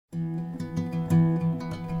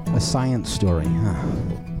science story, huh?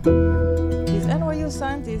 These NYU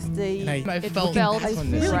scientists, I felt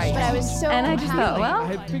really right. But I was so And I just thought, well,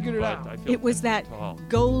 I had figured it out. It was that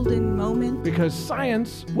golden moment. Because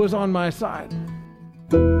science was on my side.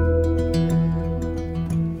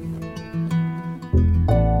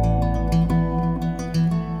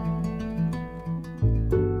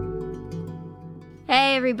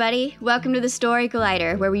 Hey everybody, welcome to the Story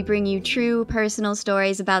Collider, where we bring you true personal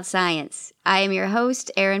stories about science. I am your host,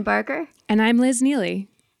 Erin Barker. And I'm Liz Neely.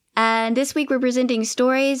 And this week we're presenting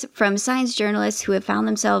stories from science journalists who have found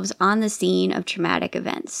themselves on the scene of traumatic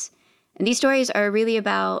events. And these stories are really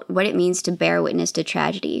about what it means to bear witness to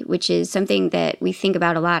tragedy, which is something that we think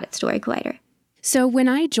about a lot at Story Collider. So when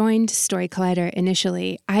I joined Story Collider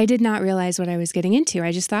initially, I did not realize what I was getting into.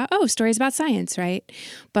 I just thought, oh, stories about science, right?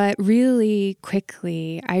 But really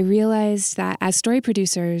quickly, I realized that as story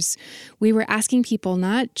producers, we were asking people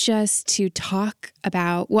not just to talk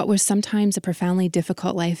about what was sometimes a profoundly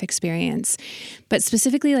difficult life experience, but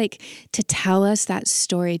specifically like to tell us that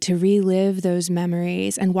story, to relive those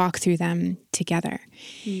memories and walk through them together.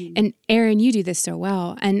 And Erin, you do this so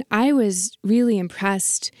well. And I was really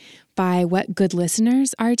impressed by what good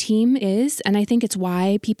listeners our team is. And I think it's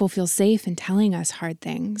why people feel safe in telling us hard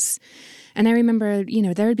things. And I remember,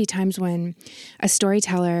 there would be times when a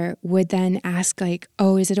storyteller would then ask like,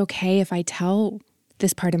 oh, is it okay if I tell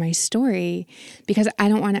this part of my story? Because I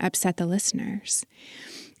don't want to upset the listeners.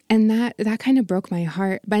 And that kind of broke my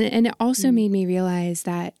heart. And it also made me realize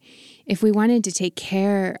that if we wanted to take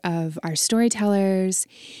care of our storytellers,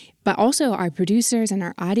 but also our producers and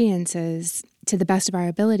our audiences to the best of our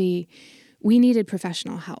ability, we needed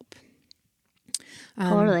professional help.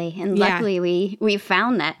 Totally. And luckily we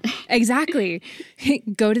found that. Exactly.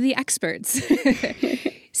 Go to the experts.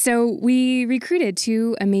 So we recruited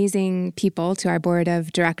two amazing people to our board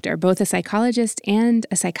of director, both a psychologist and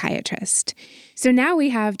a psychiatrist. So now we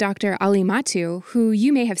have Dr. Ali Mattu, who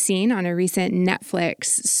you may have seen on a recent Netflix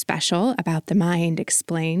special about the mind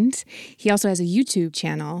explained. He also has a YouTube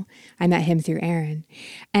channel. I met him through Erin.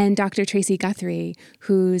 And Dr. Tracy Guthrie,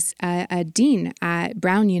 who's a dean at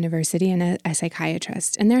Brown University and a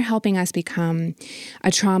psychiatrist. And they're helping us become a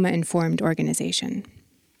trauma-informed organization.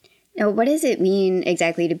 Now, what does it mean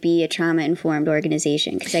exactly to be a trauma-informed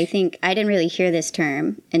organization? Because I think I didn't really hear this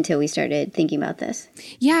term until we started thinking about this.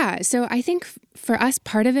 Yeah, so I think for us,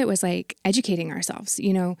 part of it was like educating ourselves,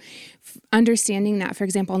 understanding that, for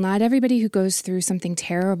example, not everybody who goes through something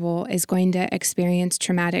terrible is going to experience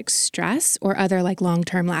traumatic stress or other like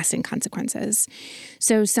long-term lasting consequences.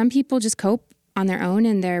 So some people just cope on their own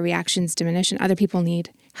and their reactions diminish, and other people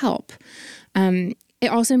need help. It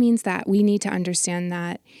also means that we need to understand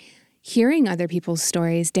that hearing other people's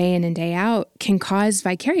stories day in and day out can cause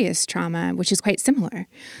vicarious trauma, which is quite similar.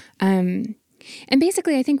 And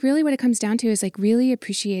basically, I think really what it comes down to is like really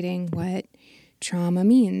appreciating what trauma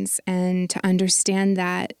means and to understand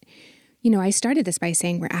that, I started this by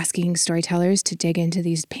saying we're asking storytellers to dig into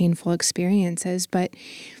these painful experiences, but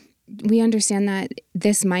we understand that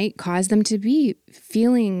this might cause them to be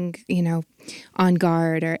feeling, on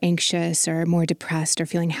guard or anxious or more depressed or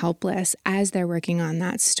feeling helpless as they're working on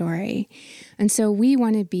that story. And so we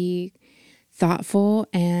want to be thoughtful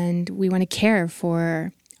and we want to care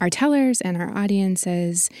for our tellers and our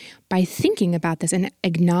audiences by thinking about this and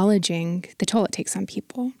acknowledging the toll it takes on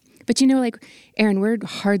people. But Erin, we're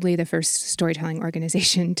hardly the first storytelling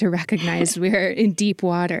organization to recognize we're in deep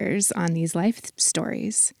waters on these life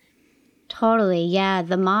stories. Totally, yeah.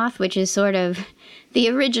 The Moth, which is sort of the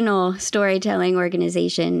original storytelling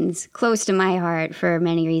organizations, close to my heart for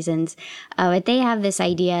many reasons. But they have this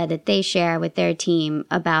idea that they share with their team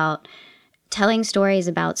about telling stories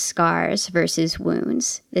about scars versus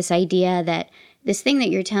wounds. This idea that this thing that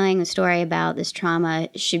you're telling the story about, this trauma,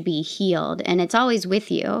 should be healed. And it's always with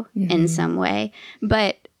you in some way.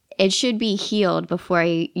 But it should be healed before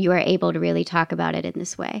you are able to really talk about it in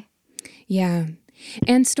this way. Yeah.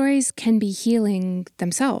 And stories can be healing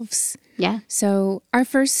themselves. Yeah. So our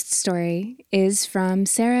first story is from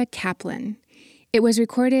Sarah Kaplan. It was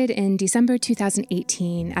recorded in December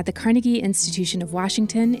 2018 at the Carnegie Institution of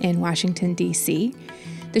Washington in Washington, D.C.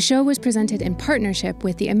 The show was presented in partnership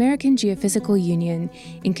with the American Geophysical Union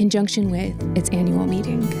in conjunction with its annual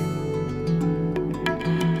meeting.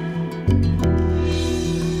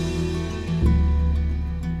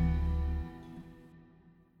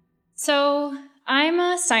 So, I'm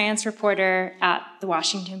a science reporter at the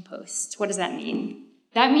Washington Post. What does that mean?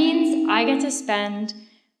 That means I get to spend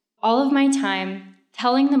all of my time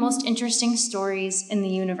telling the most interesting stories in the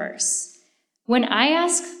universe. When I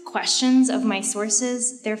ask questions of my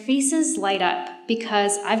sources, their faces light up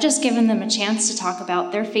because I've just given them a chance to talk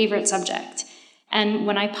about their favorite subject. And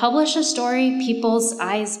when I publish a story, people's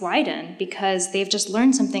eyes widen because they've just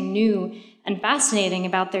learned something new and fascinating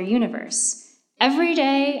about their universe. Every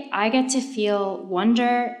day, I get to feel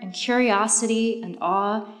wonder and curiosity and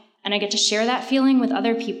awe, and I get to share that feeling with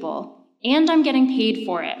other people. And I'm getting paid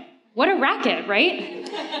for it. What a racket, right?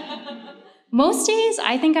 Most days,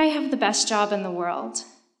 I think I have the best job in the world,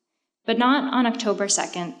 but not on October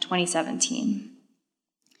 2nd, 2017.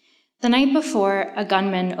 The night before, a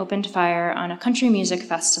gunman opened fire on a country music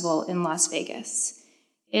festival in Las Vegas.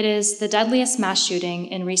 It is the deadliest mass shooting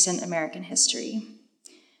in recent American history.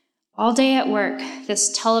 All day at work,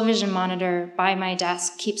 this television monitor by my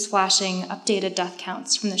desk keeps flashing updated death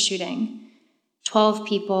counts from the shooting. 12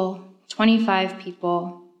 people, 25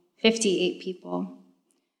 people, 58 people.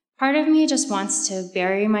 Part of me just wants to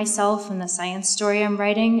bury myself in the science story I'm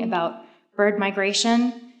writing about bird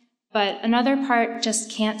migration, but another part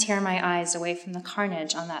just can't tear my eyes away from the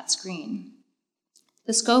carnage on that screen.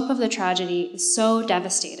 The scope of the tragedy is so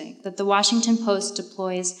devastating that the Washington Post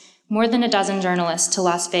deploys more than a dozen journalists to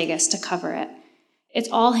Las Vegas to cover it. It's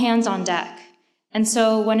all hands on deck. And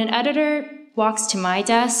so when an editor walks to my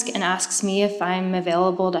desk and asks me if I'm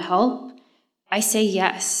available to help, I say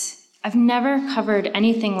yes. I've never covered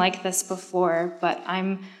anything like this before, but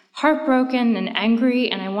I'm heartbroken and angry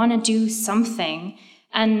and I want to do something.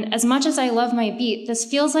 And as much as I love my beat, this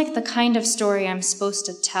feels like the kind of story I'm supposed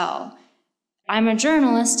to tell. I'm a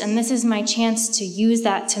journalist, and this is my chance to use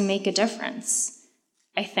that to make a difference,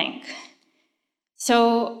 I think.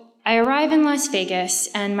 So I arrive in Las Vegas,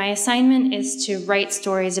 and my assignment is to write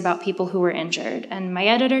stories about people who were injured. And my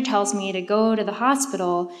editor tells me to go to the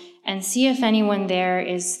hospital and see if anyone there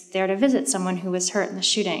is there to visit someone who was hurt in the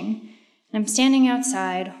shooting. And I'm standing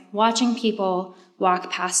outside, watching people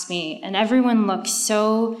walk past me, and everyone looks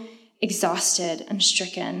so exhausted and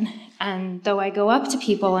stricken. And though I go up to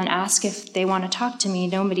people and ask if they want to talk to me,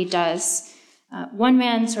 nobody does. One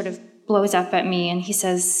man sort of blows up at me and he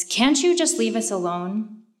says, "Can't you just leave us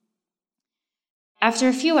alone?" After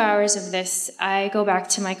a few hours of this, I go back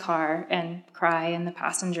to my car and cry in the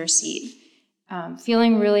passenger seat,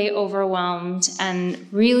 feeling really overwhelmed and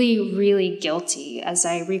really, really guilty as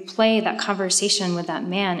I replay that conversation with that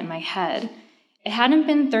man in my head. It hadn't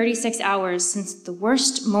been 36 hours since the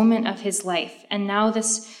worst moment of his life, and now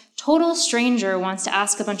this total stranger wants to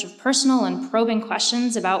ask a bunch of personal and probing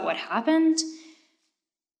questions about what happened.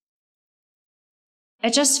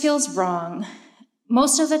 It just feels wrong.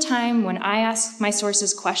 Most of the time when I ask my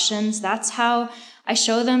sources questions, that's how I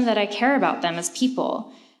show them that I care about them as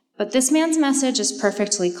people. But this man's message is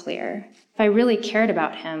perfectly clear. If I really cared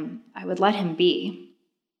about him, I would let him be.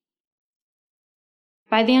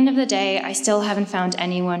 By the end of the day, I still haven't found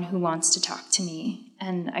anyone who wants to talk to me.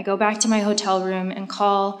 And I go back to my hotel room and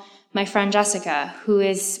call my friend Jessica, who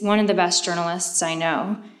is one of the best journalists I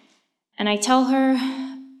know. And I tell her,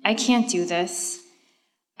 I can't do this.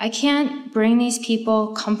 I can't bring these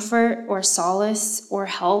people comfort or solace or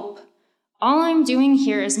help. All I'm doing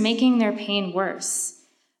here is making their pain worse.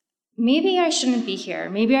 Maybe I shouldn't be here.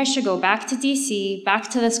 Maybe I should go back to DC, back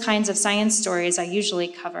to the kinds of science stories I usually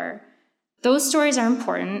cover. Those stories are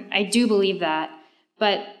important, I do believe that,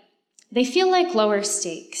 but they feel like lower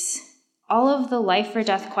stakes. All of the life or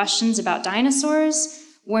death questions about dinosaurs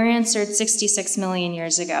were answered 66 million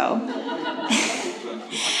years ago.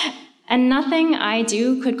 And nothing I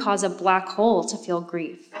do could cause a black hole to feel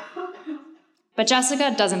grief. But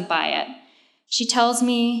Jessica doesn't buy it. She tells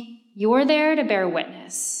me, "You're there to bear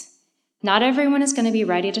witness. Not everyone is going to be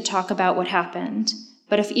ready to talk about what happened.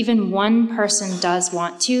 But if even one person does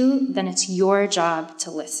want to, then it's your job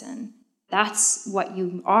to listen. That's what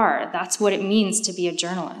you are. That's what it means to be a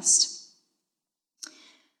journalist."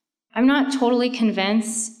 I'm not totally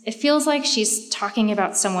convinced. It feels like she's talking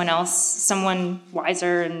about someone else, someone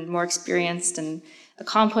wiser and more experienced and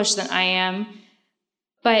accomplished than I am.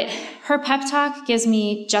 But her pep talk gives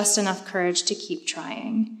me just enough courage to keep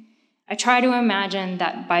trying. I try to imagine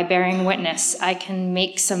that by bearing witness, I can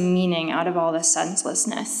make some meaning out of all this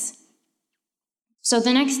senselessness. So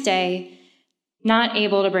the next day, not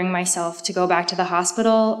able to bring myself to go back to the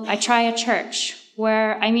hospital, I try a church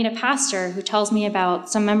where I meet a pastor who tells me about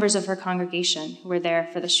some members of her congregation who were there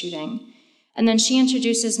for the shooting. And then she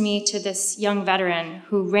introduces me to this young veteran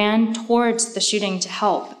who ran towards the shooting to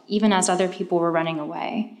help, even as other people were running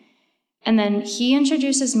away. And then he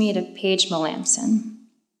introduces me to Paige Melanson.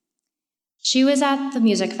 She was at the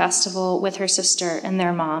music festival with her sister and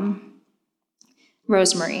their mom,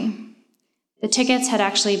 Rosemary. The tickets had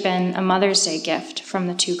actually been a Mother's Day gift from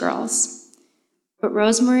the two girls. But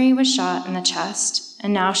Rosemary was shot in the chest,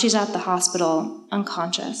 and now she's at the hospital,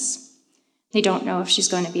 unconscious. They don't know if she's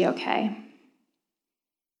going to be okay.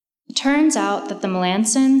 It turns out that the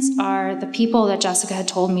Melansons are the people that Jessica had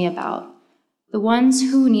told me about, the ones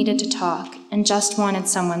who needed to talk and just wanted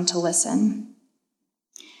someone to listen.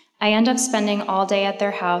 I end up spending all day at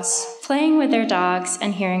their house, playing with their dogs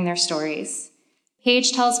and hearing their stories.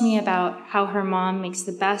 Paige tells me about how her mom makes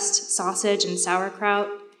the best sausage and sauerkraut.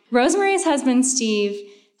 Rosemary's husband, Steve,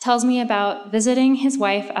 tells me about visiting his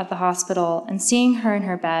wife at the hospital and seeing her in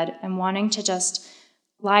her bed and wanting to just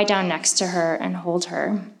lie down next to her and hold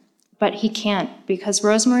her. But he can't because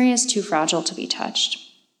Rosemary is too fragile to be touched.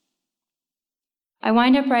 I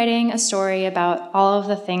wind up writing a story about all of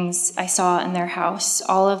the things I saw in their house,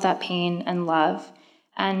 all of that pain and love.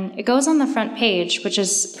 And it goes on the front page, which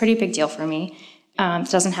is a pretty big deal for me. It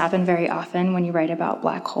doesn't happen very often when you write about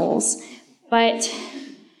black holes. But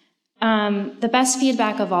the best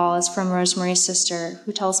feedback of all is from Rosemary's sister,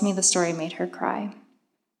 who tells me the story made her cry.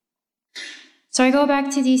 So I go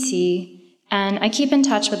back to DC, and I keep in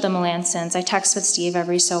touch with the Melansons. I text with Steve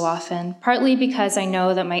every so often, partly because I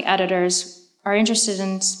know that my editors are interested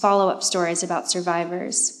in follow-up stories about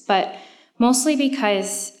survivors, but mostly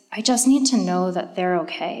because I just need to know that they're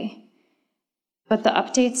okay. But the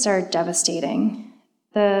updates are devastating.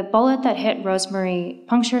 The bullet that hit Rosemary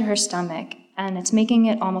punctured her stomach, and it's making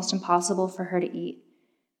it almost impossible for her to eat.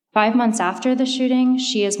 5 months after the shooting,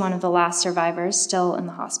 she is one of the last survivors still in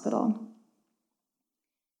the hospital.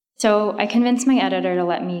 So I convinced my editor to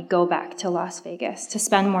let me go back to Las Vegas to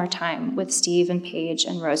spend more time with Steve and Paige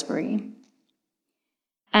and Rosemary.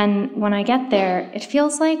 And when I get there, it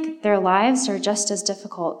feels like their lives are just as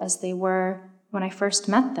difficult as they were when I first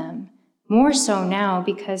met them. More so now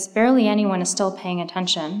because barely anyone is still paying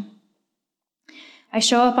attention. I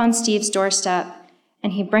show up on Steve's doorstep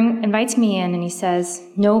and he invites me in and he says,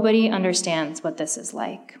 "Nobody understands what this is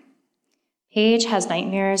like." Paige has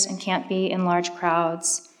nightmares and can't be in large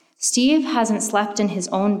crowds. Steve hasn't slept in his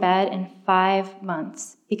own bed in 5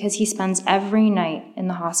 months because he spends every night in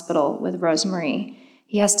the hospital with Rosemary.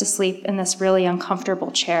 He has to sleep in this really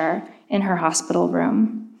uncomfortable chair in her hospital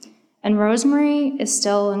room. And Rosemary is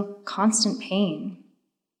still in constant pain.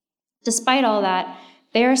 Despite all that,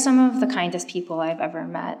 they are some of the kindest people I've ever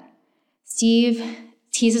met. Steve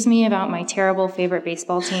teases me about my terrible favorite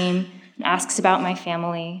baseball team and asks about my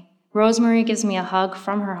family. Rosemary gives me a hug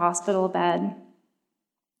from her hospital bed.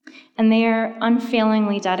 And they are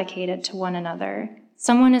unfailingly dedicated to one another.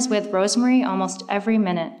 Someone is with Rosemary almost every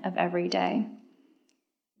minute of every day.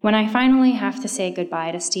 When I finally have to say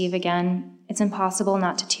goodbye to Steve again, it's impossible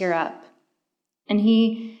not to tear up. And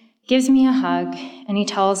he gives me a hug, and he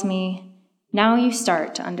tells me, "Now you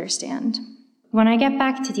start to understand." When I get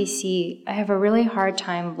back to DC, I have a really hard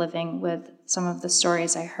time living with some of the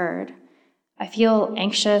stories I heard. I feel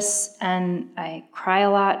anxious, and I cry a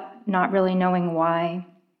lot, not really knowing why.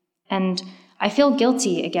 And I feel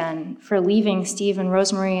guilty again for leaving Steve and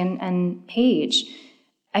Rosemary and Paige.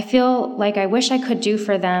 I feel like I wish I could do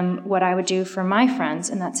for them what I would do for my friends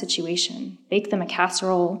in that situation. Bake them a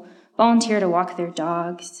casserole, volunteer to walk their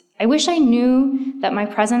dogs. I wish I knew that my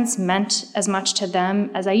presence meant as much to them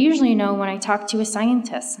as I usually know when I talk to a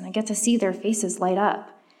scientist and I get to see their faces light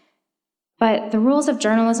up. But the rules of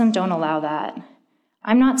journalism don't allow that.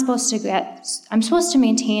 I'm supposed to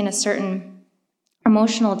maintain a certain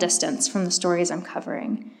emotional distance from the stories I'm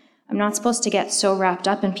covering. I'm not supposed to get so wrapped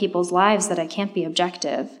up in people's lives that I can't be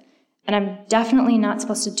objective. And I'm definitely not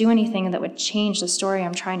supposed to do anything that would change the story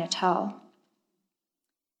I'm trying to tell.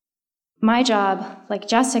 My job, like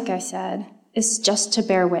Jessica said, is just to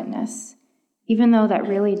bear witness, even though that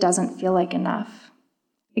really doesn't feel like enough.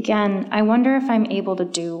 Again, I wonder if I'm able to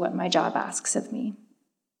do what my job asks of me.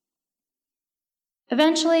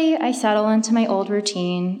 Eventually, I settle into my old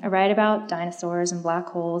routine. I write about dinosaurs and black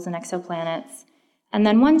holes and exoplanets. And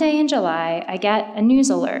then one day in July, I get a news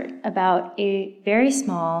alert about a very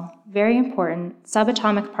small, very important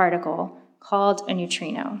subatomic particle called a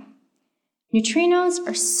neutrino. Neutrinos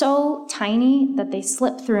are so tiny that they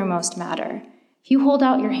slip through most matter. If you hold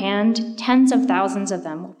out your hand, tens of thousands of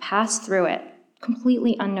them will pass through it,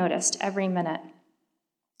 completely unnoticed every minute.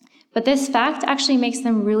 But this fact actually makes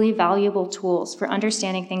them really valuable tools for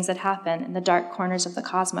understanding things that happen in the dark corners of the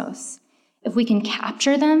cosmos. If we can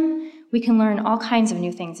capture them, we can learn all kinds of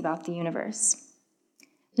new things about the universe.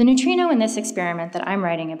 The neutrino in this experiment that I'm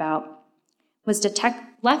writing about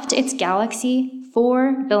left its galaxy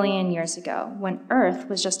 4 billion years ago, when Earth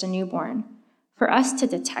was just a newborn. For us to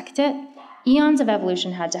detect it, eons of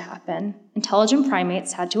evolution had to happen. Intelligent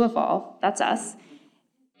primates had to evolve, that's us,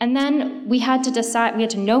 And then we had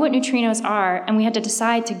to know what neutrinos are, and we had to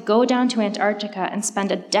decide to go down to Antarctica and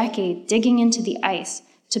spend a decade digging into the ice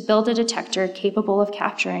to build a detector capable of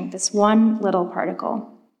capturing this one little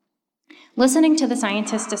particle. Listening to the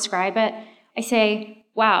scientists describe it, I say,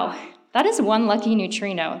 wow, that is one lucky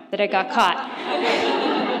neutrino that it got caught.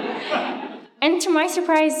 And to my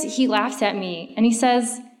surprise, he laughs at me and he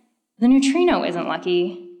says, the neutrino isn't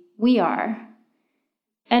lucky, we are.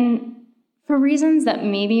 And for reasons that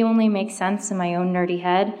maybe only make sense in my own nerdy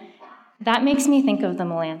head, that makes me think of the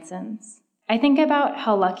Melancons. I think about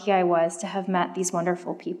how lucky I was to have met these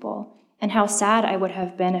wonderful people, and how sad I would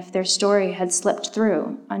have been if their story had slipped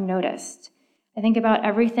through unnoticed. I think about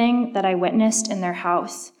everything that I witnessed in their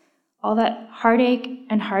house, all that heartache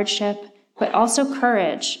and hardship, but also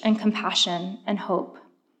courage and compassion and hope.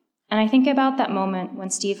 And I think about that moment when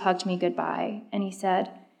Steve hugged me goodbye, and he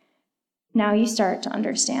said, now you start to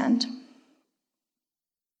understand.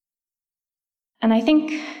 And I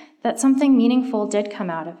think that something meaningful did come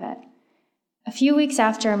out of it. A few weeks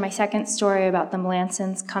after my second story about the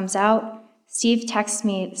Melancons comes out, Steve texts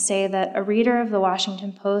me to say that a reader of the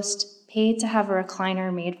Washington Post paid to have a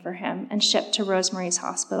recliner made for him and shipped to Rosemary's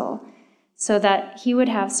hospital so that he would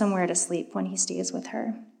have somewhere to sleep when he stays with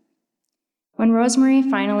her. When Rosemary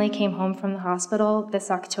finally came home from the hospital this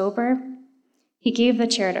October, he gave the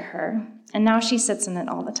chair to her, and now she sits in it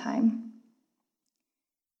all the time.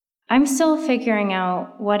 I'm still figuring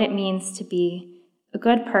out what it means to be a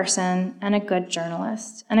good person and a good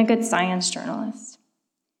journalist and a good science journalist.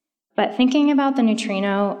 But thinking about the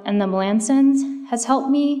neutrino and the Melancons has helped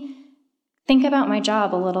me think about my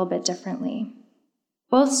job a little bit differently.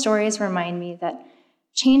 Both stories remind me that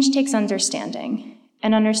change takes understanding,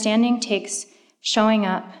 and understanding takes showing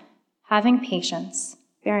up, having patience,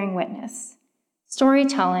 bearing witness.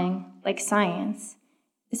 Storytelling, like science,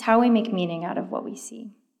 is how we make meaning out of what we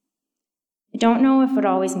see. I don't know if it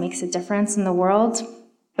always makes a difference in the world,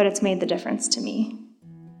 but it's made the difference to me.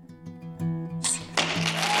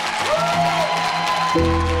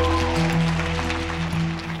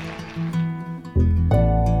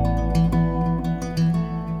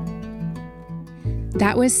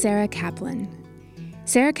 That was Sarah Kaplan.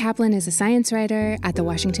 Sarah Kaplan is a science writer at The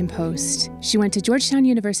Washington Post. She went to Georgetown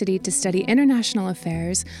University to study international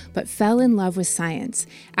affairs, but fell in love with science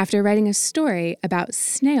after writing a story about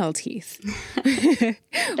snail teeth.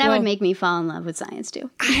 That would make me fall in love with science, too.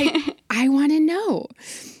 I want to know.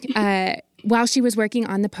 While she was working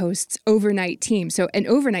on the Post's overnight team, so an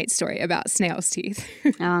overnight story about snail's teeth.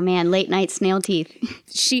 Oh, man, late night snail teeth.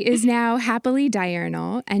 She is now happily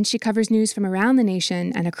diurnal, and she covers news from around the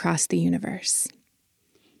nation and across the universe.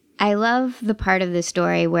 I love the part of the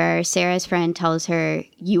story where Sarah's friend tells her,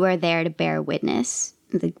 you are there to bear witness.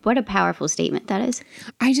 Like, what a powerful statement that is.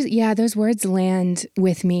 Those words land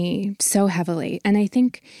with me so heavily. And I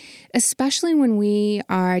think, especially when we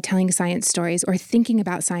are telling science stories or thinking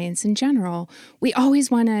about science in general, we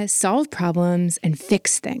always want to solve problems and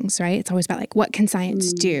fix things, right? It's always about, like, what can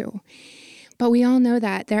science do? But we all know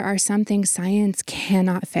that there are some things science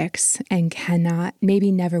cannot fix and cannot,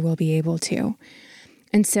 maybe never will be able to.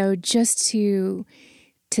 And so just to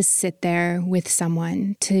sit there with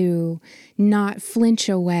someone, to not flinch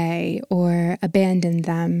away or abandon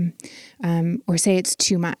them or say it's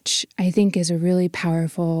too much, I think is a really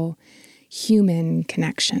powerful human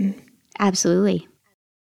connection. Absolutely.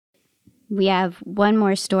 We have one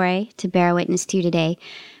more story to bear witness to today.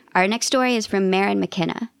 Our next story is from Maren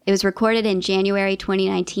McKenna. It was recorded in January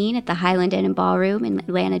 2019 at the Highland Inn and Ballroom in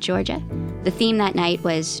Atlanta, Georgia. The theme that night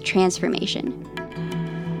was transformation.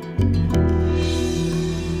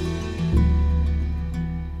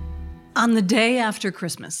 On the day after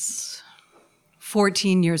Christmas,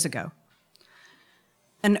 14 years ago,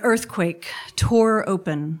 an earthquake tore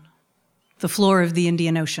open the floor of the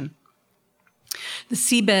Indian Ocean. The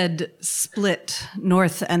seabed split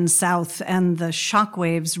north and south, and the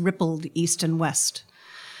shockwaves rippled east and west.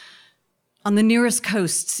 On the nearest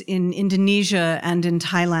coasts in Indonesia and in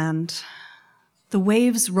Thailand, the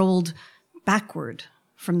waves rolled backward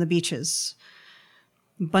from the beaches,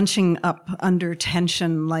 bunching up under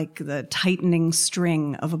tension like the tightening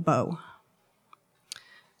string of a bow.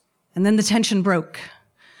 And then the tension broke,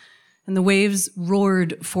 and the waves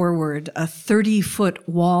roared forward, a 30-foot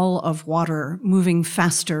wall of water moving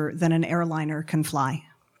faster than an airliner can fly.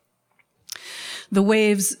 The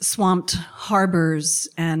waves swamped harbors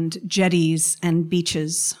and jetties and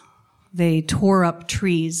beaches. They tore up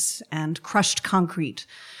trees and crushed concrete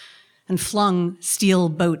and flung steel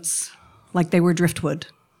boats like they were driftwood.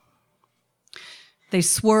 They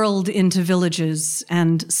swirled into villages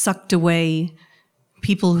and sucked away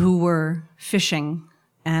people who were fishing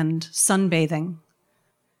and sunbathing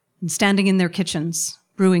and standing in their kitchens,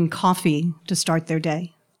 brewing coffee to start their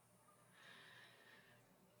day.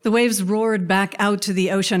 The waves roared back out to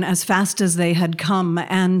the ocean as fast as they had come,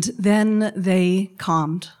 and then they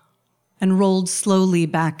calmed and rolled slowly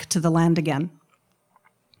back to the land again.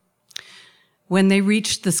 When they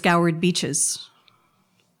reached the scoured beaches,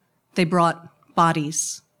 they brought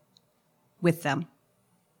bodies with them.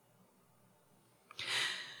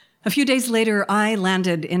 A few days later, I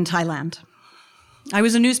landed in Thailand. I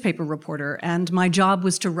was a newspaper reporter, and my job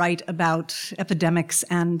was to write about epidemics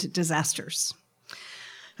and disasters.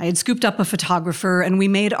 I had scooped up a photographer, and we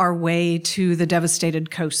made our way to the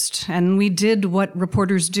devastated coast, and we did what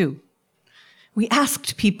reporters do. We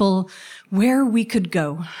asked people where we could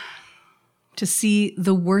go to see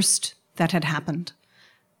the worst that had happened,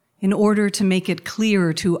 in order to make it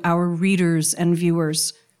clear to our readers and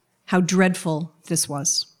viewers how dreadful this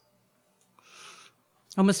was.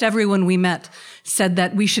 Almost everyone we met said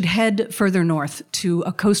that we should head further north to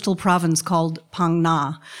a coastal province called Phang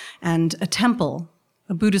Nga and a temple,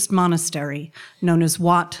 a Buddhist monastery known as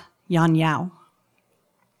Wat Yan Yao.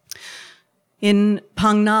 In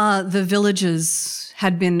Phang Nga, the villages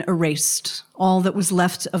had been erased. All that was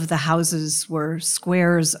left of the houses were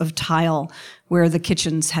squares of tile where the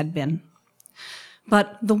kitchens had been.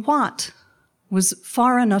 But the Wat was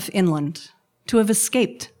far enough inland to have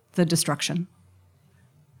escaped the destruction.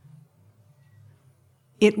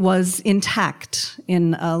 It was intact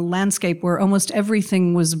in a landscape where almost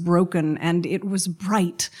everything was broken, and it was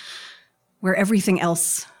bright where everything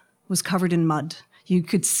else was covered in mud. You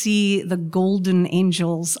could see the golden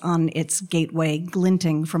angels on its gateway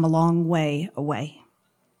glinting from a long way away.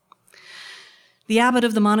 The abbot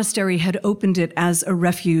of the monastery had opened it as a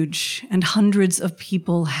refuge, and hundreds of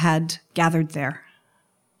people had gathered there.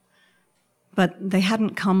 But they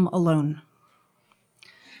hadn't come alone.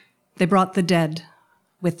 They brought the dead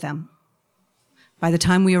with them. By the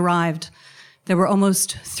time we arrived, there were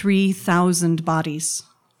almost 3,000 bodies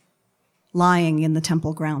lying in the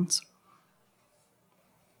temple grounds.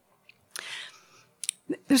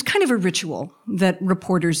 There's kind of a ritual that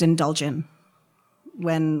reporters indulge in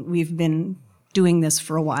when we've been doing this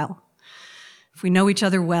for a while. If we know each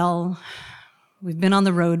other well, we've been on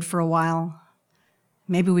the road for a while,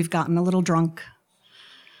 maybe we've gotten a little drunk,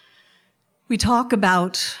 we talk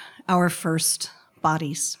about our first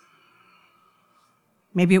bodies.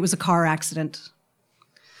 Maybe it was a car accident.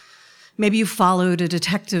 Maybe you followed a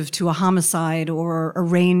detective to a homicide or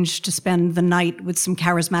arranged to spend the night with some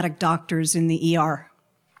charismatic doctors in the ER.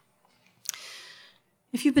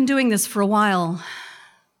 If you've been doing this for a while,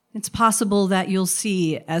 it's possible that you'll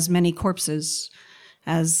see as many corpses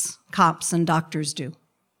as cops and doctors do.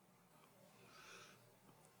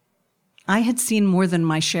 I had seen more than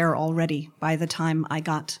my share already by the time I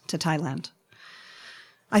got to Thailand.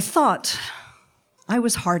 I thought I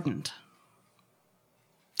was hardened.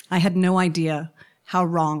 I had no idea how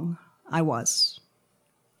wrong I was.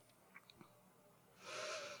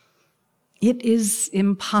 It is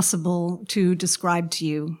impossible to describe to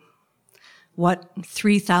you what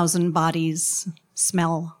 3,000 bodies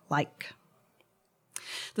smell like.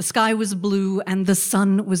 The sky was blue and the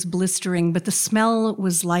sun was blistering, but the smell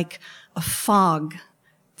was like a fog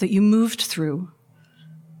that you moved through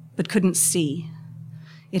but couldn't see.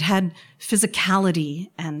 It had physicality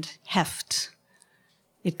and heft.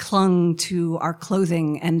 It clung to our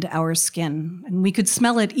clothing and our skin, and we could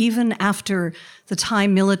smell it even after the Thai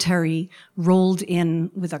military rolled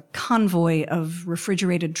in with a convoy of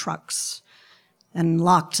refrigerated trucks and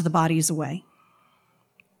locked the bodies away.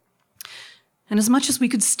 And as much as we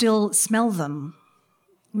could still smell them,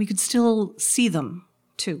 we could still see them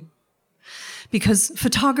too. Because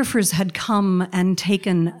photographers had come and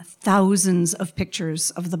taken thousands of pictures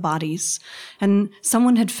of the bodies, and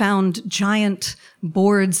someone had found giant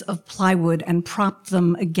boards of plywood and propped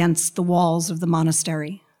them against the walls of the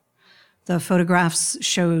monastery. The photographs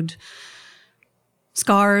showed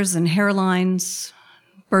scars and hairlines,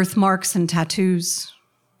 birthmarks and tattoos,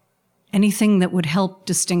 anything that would help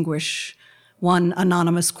distinguish one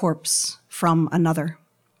anonymous corpse from another.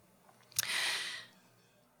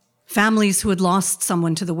 Families who had lost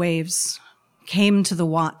someone to the waves came to the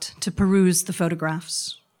Wat to peruse the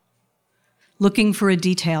photographs, looking for a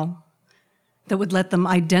detail that would let them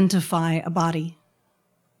identify a body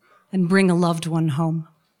and bring a loved one home.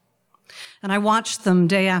 And I watched them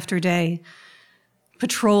day after day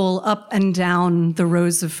patrol up and down the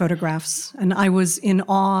rows of photographs, and I was in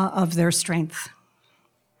awe of their strength.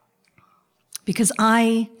 Because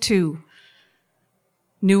I, too,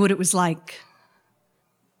 knew what it was like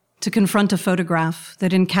to confront a photograph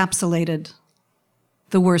that encapsulated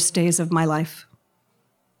the worst days of my life.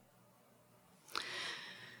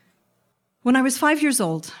 When I was 5 years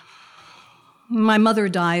old, my mother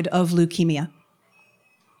died of leukemia.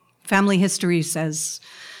 Family history says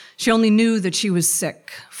she only knew that she was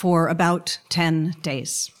sick for about 10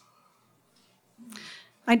 days.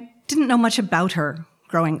 I didn't know much about her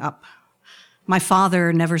growing up. My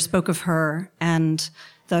father never spoke of her, and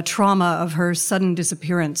the trauma of her sudden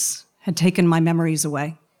disappearance had taken my memories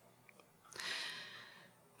away.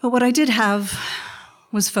 But what I did have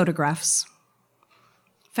was photographs.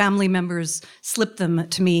 Family members slipped them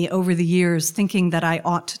to me over the years, thinking that I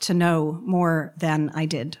ought to know more than I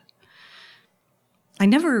did. I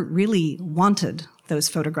never really wanted those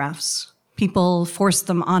photographs. People forced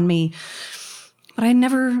them on me, but I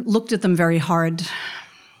never looked at them very hard.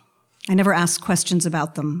 I never asked questions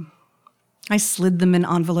about them. I slid them in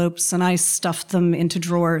envelopes and I stuffed them into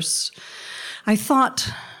drawers. I thought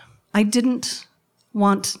I didn't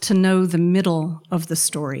want to know the middle of the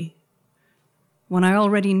story when I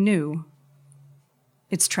already knew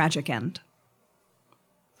its tragic end.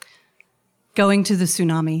 Going to the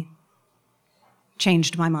tsunami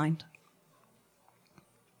changed my mind.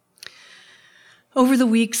 Over the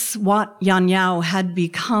weeks, Wat Yan Yao had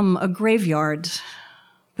become a graveyard,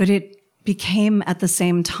 but it became at the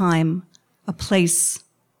same time a place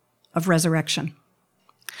of resurrection.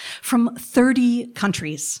 From 30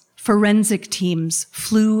 countries, forensic teams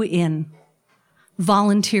flew in,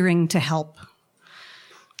 volunteering to help,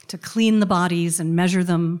 to clean the bodies and measure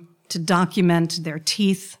them, to document their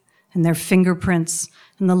teeth and their fingerprints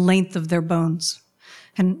and the length of their bones.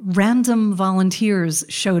 And random volunteers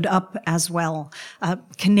showed up as well. A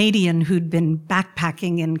Canadian who'd been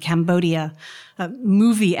backpacking in Cambodia, a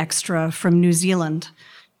movie extra from New Zealand,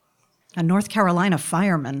 a North Carolina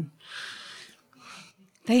fireman.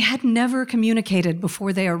 They had never communicated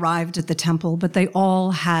before they arrived at the temple, but they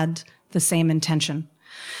all had the same intention.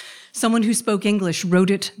 Someone who spoke English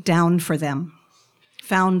wrote it down for them,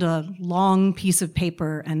 found a long piece of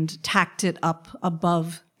paper and tacked it up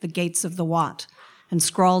above the gates of the Wat and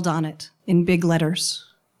scrawled on it in big letters,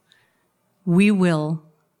 "We will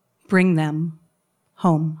bring them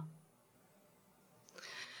home."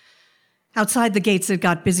 Outside the gates, it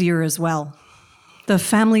got busier as well. The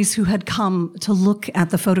families who had come to look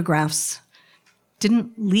at the photographs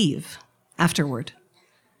didn't leave afterward.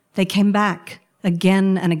 They came back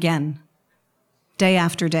again and again, day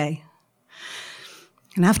after day.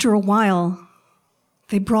 And after a while,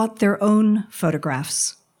 they brought their own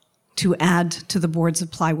photographs to add to the boards of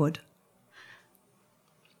plywood.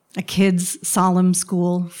 A kid's solemn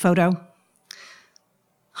school photo,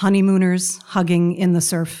 honeymooners hugging in the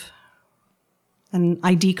surf, an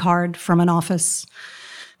ID card from an office,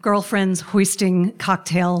 girlfriends hoisting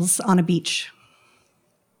cocktails on a beach.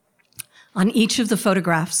 On each of the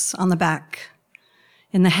photographs on the back,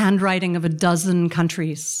 in the handwriting of a dozen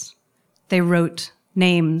countries, they wrote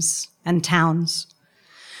names and towns,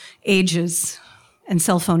 ages and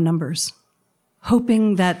cell phone numbers,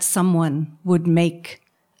 hoping that someone would make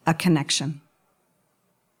a connection.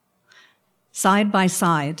 Side by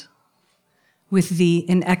side with the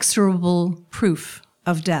inexorable proof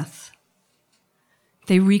of death,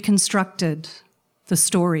 they reconstructed the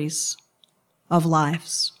stories of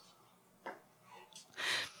lives.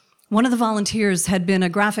 One of the volunteers had been a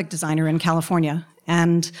graphic designer in California,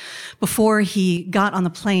 and before he got on the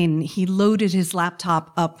plane, he loaded his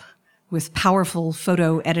laptop up with powerful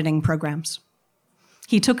photo editing programs.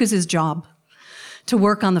 He took as his job to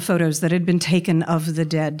work on the photos that had been taken of the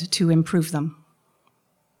dead to improve them,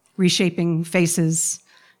 reshaping faces,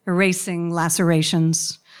 erasing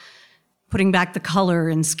lacerations, putting back the color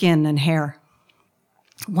in skin and hair.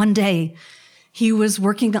 One day, he was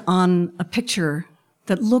working on a picture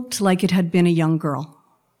that looked like it had been a young girl,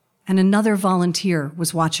 and another volunteer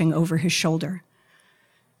was watching over his shoulder.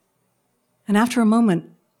 And after a moment,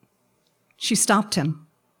 she stopped him.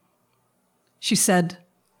 She said,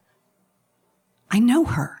 "I know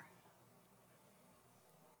her.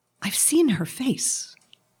 I've seen her face."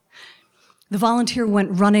 The volunteer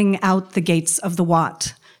went running out the gates of the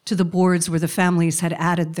Wat to the boards where the families had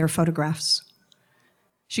added their photographs.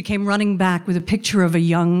 She came running back with a picture of a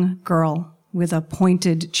young girl with a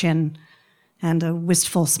pointed chin and a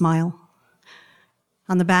wistful smile.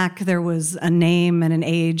 On the back, there was a name and an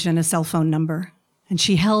age and a cell phone number, and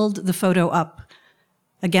she held the photo up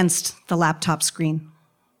against the laptop screen.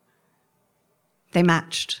 They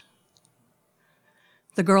matched.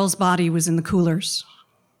 The girl's body was in the coolers.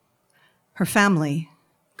 Her family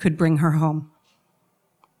could bring her home.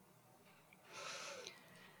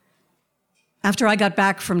 After I got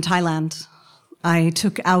back from Thailand, I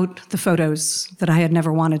took out the photos that I had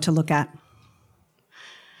never wanted to look at.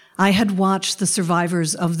 I had watched the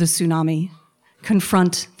survivors of the tsunami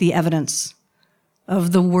confront the evidence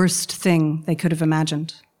of the worst thing they could have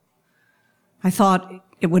imagined. I thought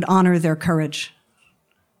it would honor their courage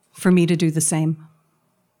for me to do the same.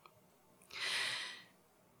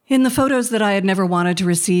 In the photos that I had never wanted to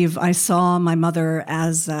receive, I saw my mother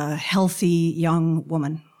as a healthy young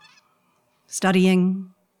woman,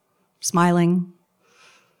 studying, smiling,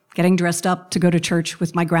 getting dressed up to go to church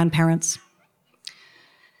with my grandparents.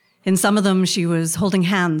 In some of them, she was holding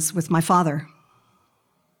hands with my father.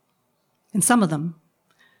 In some of them,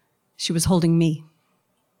 she was holding me.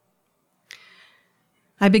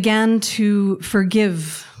 I began to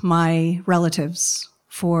forgive my relatives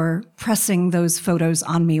for pressing those photos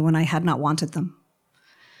on me when I had not wanted them.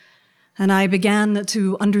 And I began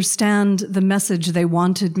to understand the message they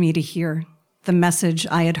wanted me to hear, the message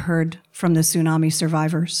I had heard from the tsunami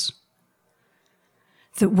survivors.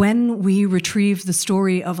 That when we retrieve the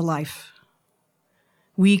story of a life,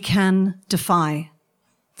 we can defy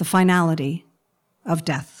the finality of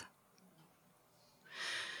death.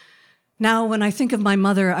 Now, when I think of my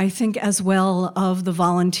mother, I think as well of the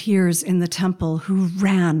volunteers in the temple who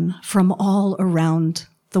ran from all around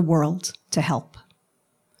the world to help.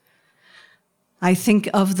 I think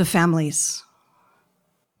of the families,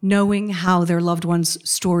 knowing how their loved ones'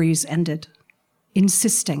 stories ended,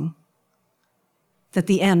 insisting that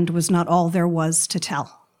the end was not all there was to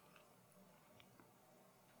tell.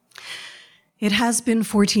 It has been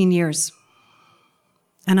 14 years,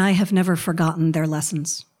 and I have never forgotten their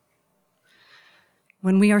lessons.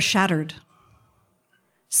 When we are shattered,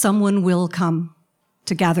 someone will come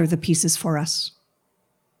to gather the pieces for us.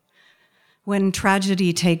 When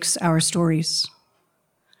tragedy takes our stories,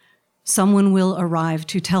 someone will arrive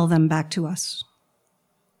to tell them back to us.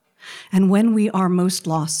 And when we are most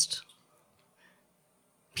lost,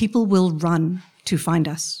 people will run to find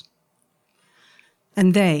us,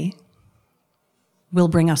 and they will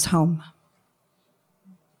bring us home.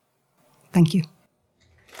 Thank you.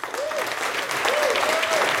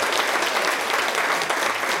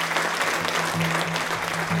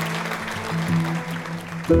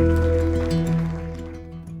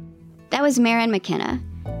 That was Maren McKenna.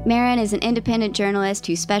 Maren is an independent journalist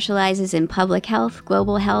who specializes in public health,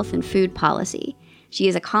 global health, and food policy. She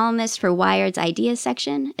is a columnist for Wired's Ideas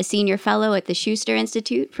section, a senior fellow at the Schuster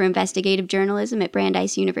Institute for Investigative Journalism at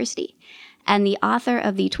Brandeis University, and the author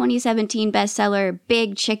of the 2017 bestseller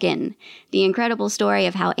Big Chicken, the incredible story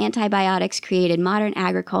of how antibiotics created modern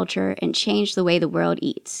agriculture and changed the way the world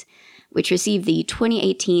eats, which received the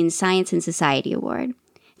 2018 Science and Society Award.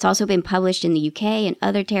 It's also been published in the UK and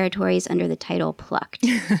other territories under the title Plucked,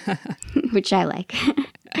 which I like.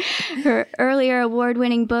 Her earlier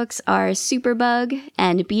award-winning books are Superbug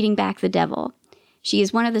and Beating Back the Devil. She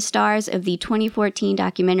is one of the stars of the 2014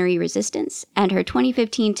 documentary Resistance, and her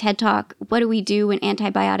 2015 TED Talk, What Do We Do When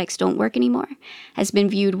Antibiotics Don't Work Anymore?, has been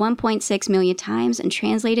viewed 1.6 million times and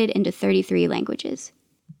translated into 33 languages.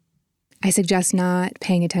 I suggest not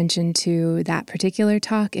paying attention to that particular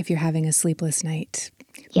talk if you're having a sleepless night.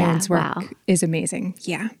 Yeah, Maren's work wow. is amazing.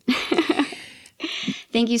 Yeah.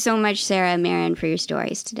 Thank you so much, Sarah and Maren, for your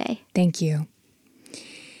stories today. Thank you.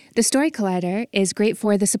 The Story Collider is great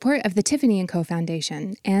for the support of the Tiffany & Co.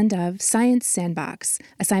 Foundation and of Science Sandbox,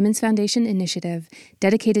 a Simons Foundation initiative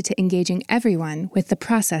dedicated to engaging everyone with the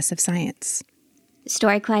process of science. The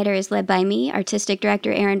Story Collider is led by me, Artistic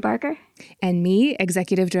Director Erin Barker. And me,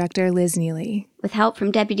 Executive Director Liz Neely. With help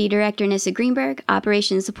from Deputy Director Nissa Greenberg,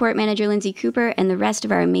 Operations Support Manager Lindsay Cooper, and the rest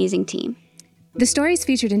of our amazing team. The stories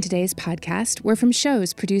featured in today's podcast were from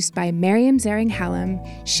shows produced by Miriam Zering-Hallam,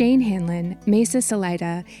 Shane Hanlon, Mesa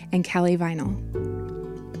Salida, and Callie Vinyl.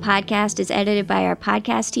 The podcast is edited by our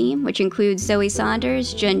podcast team, which includes Zoe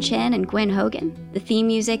Saunders, Jun Chen, and Gwen Hogan. The theme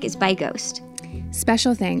music is by Ghost.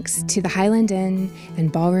 Special thanks to the Highland Inn and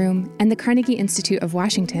Ballroom and the Carnegie Institute of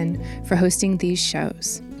Washington for hosting these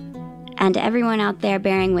shows. And to everyone out there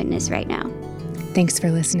bearing witness right now. Thanks for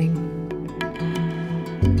listening.